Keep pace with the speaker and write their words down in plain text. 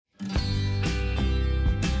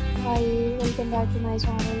Hi, welcome back to my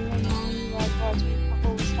channel and now you are watching a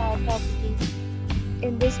 4-star property.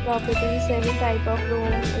 In this property, 7 type of room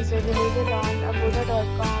is available on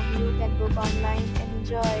agoda.com. You can book online and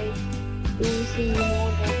enjoy it. To see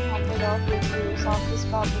more than 100 of reviews of this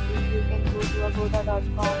property, you can go to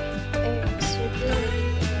agoda.com. Its review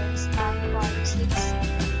rating is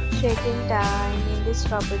 9.6. Check-in time in this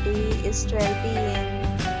property is 12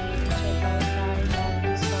 p.m. Check-out time of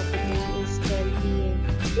this property is 12 p.m.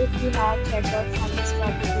 If you have checked out from this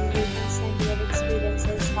property, you can send your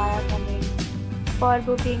experiences via comment. For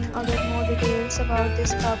booking or get more details about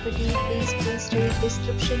this property, please read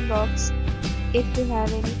description box. If you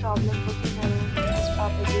have any problem booking a room